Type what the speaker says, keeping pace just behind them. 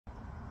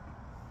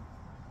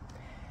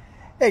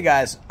Hey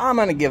guys, I'm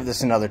going to give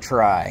this another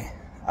try.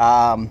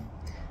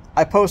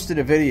 I posted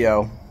a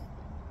video.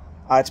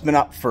 It's been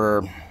up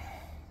for,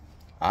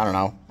 I don't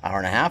know, hour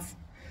and a half.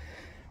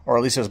 Or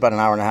at least it was about an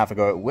hour and a half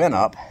ago it went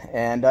up.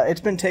 And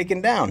it's been taken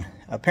down.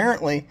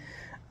 Apparently,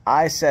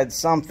 I said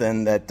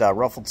something that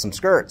ruffled some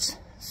skirts.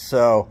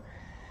 So,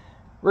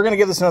 we're going to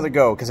give this another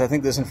go because I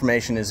think this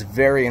information is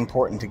very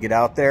important to get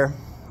out there.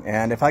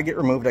 And if I get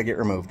removed, I get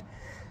removed.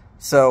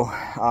 So,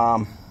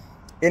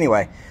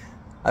 anyway,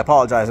 I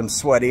apologize. I'm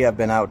sweaty. I've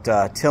been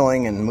out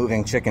tilling and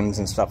moving chickens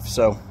and stuff.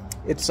 So,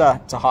 it's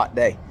a hot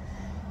day.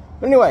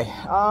 But anyway,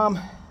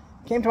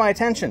 came to my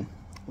attention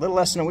a little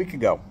less than a week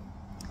ago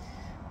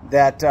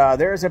that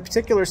there is a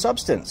particular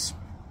substance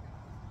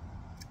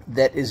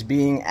that is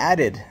being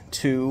added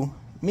to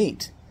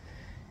meat.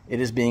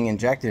 It is being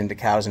injected into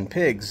cows and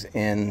pigs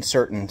in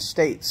certain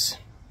states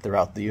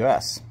throughout the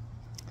U.S.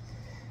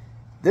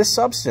 This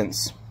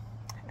substance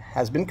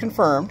has been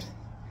confirmed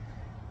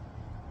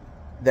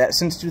that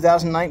since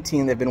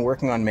 2019 they've been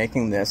working on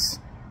making this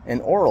an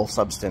oral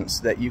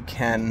substance that you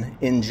can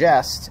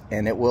ingest,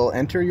 and it will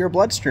enter your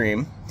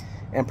bloodstream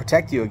and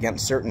protect you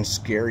against certain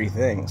scary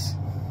things.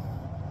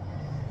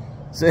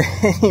 So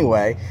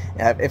anyway,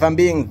 if I'm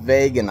being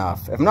vague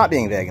enough, if I'm not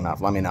being vague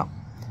enough, let me know.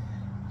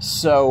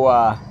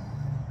 So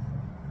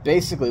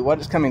basically what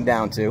it's coming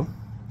down to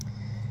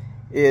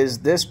is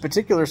this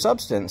particular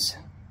substance.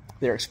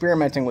 They're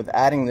experimenting with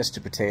adding this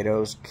to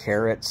potatoes,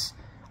 carrots,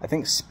 I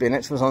think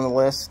spinach was on the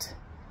list.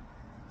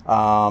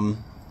 And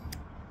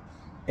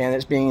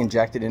it's being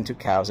injected into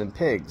cows and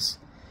pigs.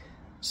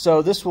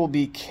 So this will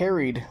be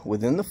carried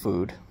within the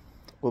food,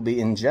 will be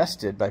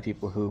ingested by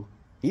people who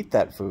eat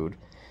that food,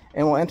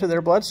 and will enter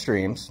their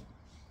bloodstreams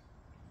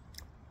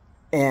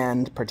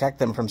and protect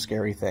them from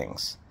scary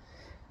things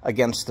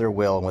against their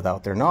will and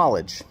without their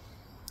knowledge.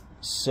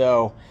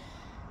 So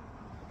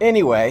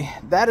anyway,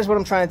 that is what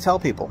I'm trying to tell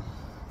people.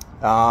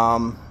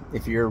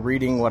 If you're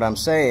reading what I'm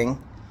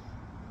saying,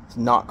 it's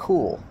not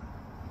cool.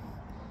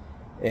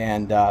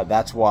 And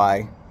that's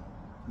why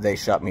they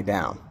shut me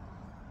down.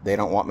 They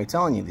don't want me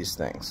telling you these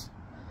things.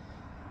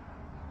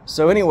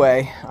 So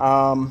anyway,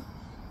 how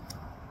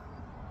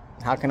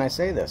can I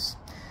say this?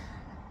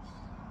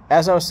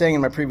 As I was saying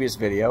in my previous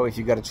video, if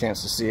you got a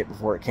chance to see it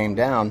before it came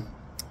down,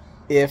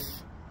 if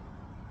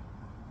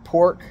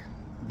pork,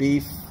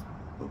 beef,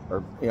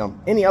 or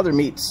any other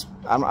meats,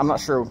 I'm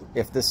not sure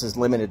if this is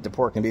limited to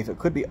pork and beef, it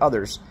could be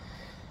others.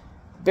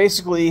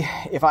 Basically,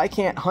 if I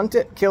can't hunt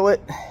it, kill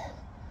it,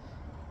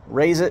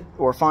 raise it,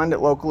 or find it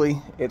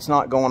locally, it's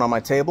not going on my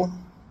table.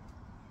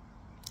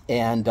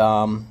 And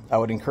I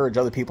would encourage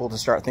other people to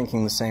start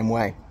thinking the same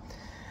way.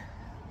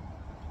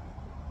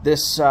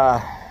 This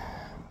kind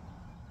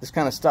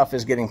of stuff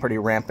is getting pretty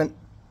rampant,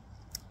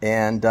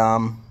 and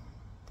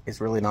it's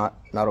really not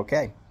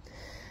okay.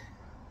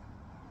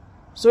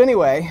 So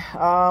anyway,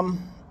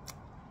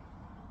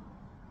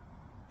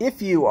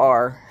 if you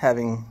are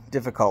having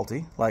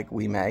difficulty, like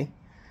we may,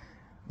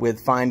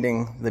 with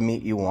finding the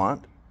meat you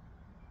want,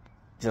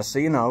 just so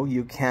you know,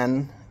 you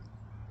can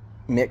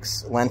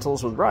mix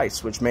lentils with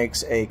rice, which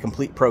makes a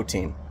complete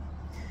protein.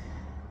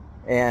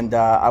 And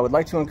I would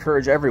like to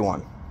encourage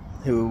everyone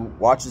who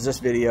watches this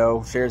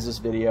video, shares this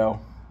video,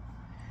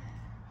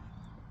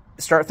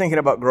 start thinking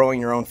about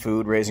growing your own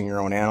food, raising your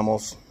own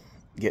animals.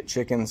 Get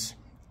chickens.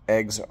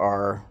 Eggs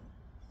are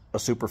a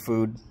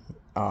superfood.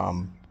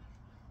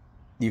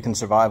 You can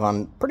survive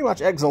on pretty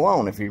much eggs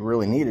alone if you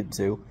really needed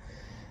to.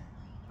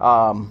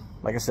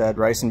 Like I said,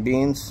 rice and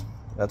beans,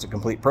 that's a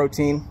complete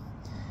protein.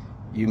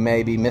 You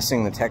may be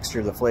missing the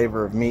texture, the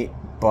flavor of meat,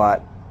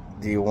 but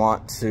do you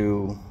want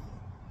to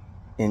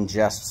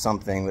ingest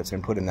something that's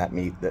been put in that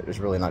meat that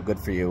is really not good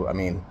for you? I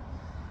mean,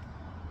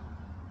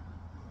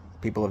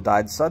 people have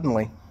died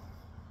suddenly.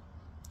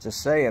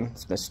 Just saying,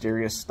 it's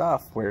mysterious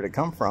stuff. Where did it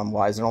come from?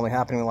 Why is it only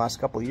happening in the last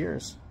couple of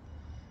years?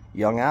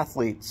 Young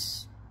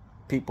athletes,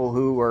 people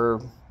who are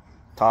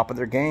top of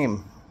their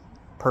game,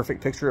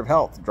 perfect picture of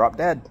health, drop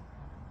dead.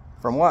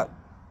 From what?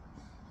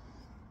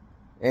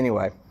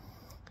 Anyway,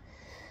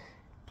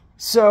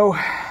 so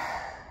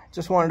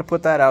just wanted to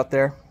put that out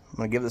there. I'm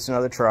going to give this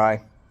another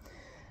try.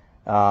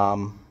 I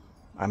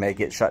may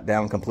get shut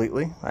down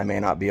completely. I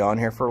may not be on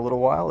here for a little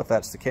while if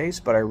that's the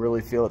case, but I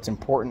really feel it's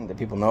important that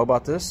people know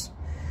about this.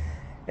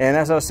 And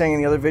as I was saying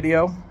in the other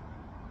video,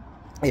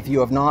 if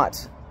you have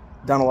not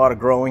done a lot of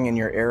growing in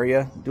your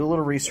area, do a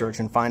little research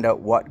and find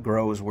out what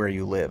grows where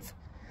you live.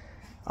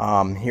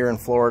 Here in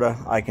Florida,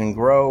 I can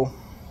grow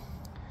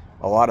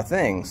a lot of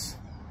things,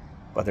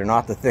 but they're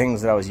not the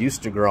things that I was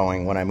used to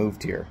growing when I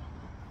moved here.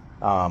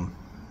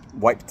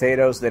 White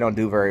potatoes, they don't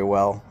do very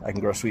well. I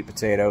can grow sweet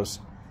potatoes.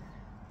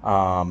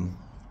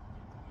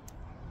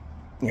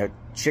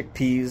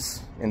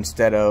 Chickpeas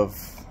instead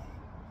of,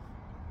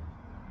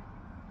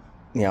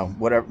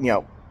 whatever,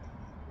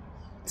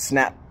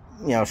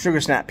 sugar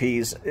snap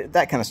peas,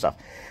 that kind of stuff.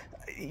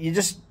 You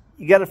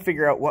got to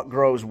figure out what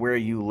grows where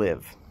you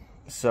live.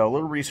 So a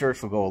little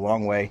research will go a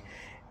long way.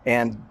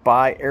 And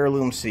buy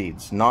heirloom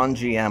seeds,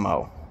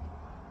 non-GMO.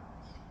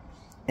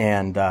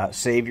 and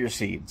save your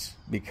seeds,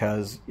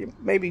 because it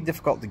may be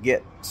difficult to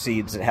get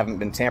seeds that haven't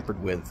been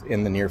tampered with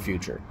in the near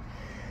future.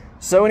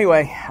 So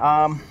anyway,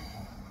 I'm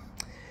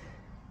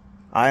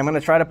going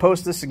to try to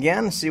post this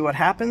again, see what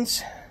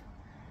happens.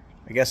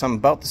 I guess I'm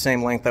about the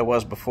same length I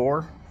was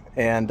before,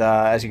 and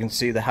as you can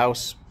see, the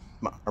house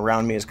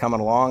around me is coming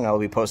along. I'll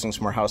be posting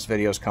some more house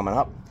videos coming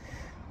up.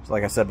 So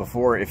like I said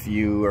before, if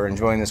you are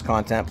enjoying this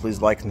content,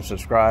 please like and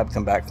subscribe.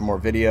 Come back for more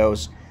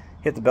videos.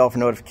 Hit the bell for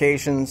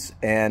notifications,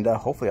 and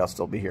hopefully I'll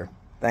still be here.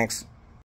 Thanks.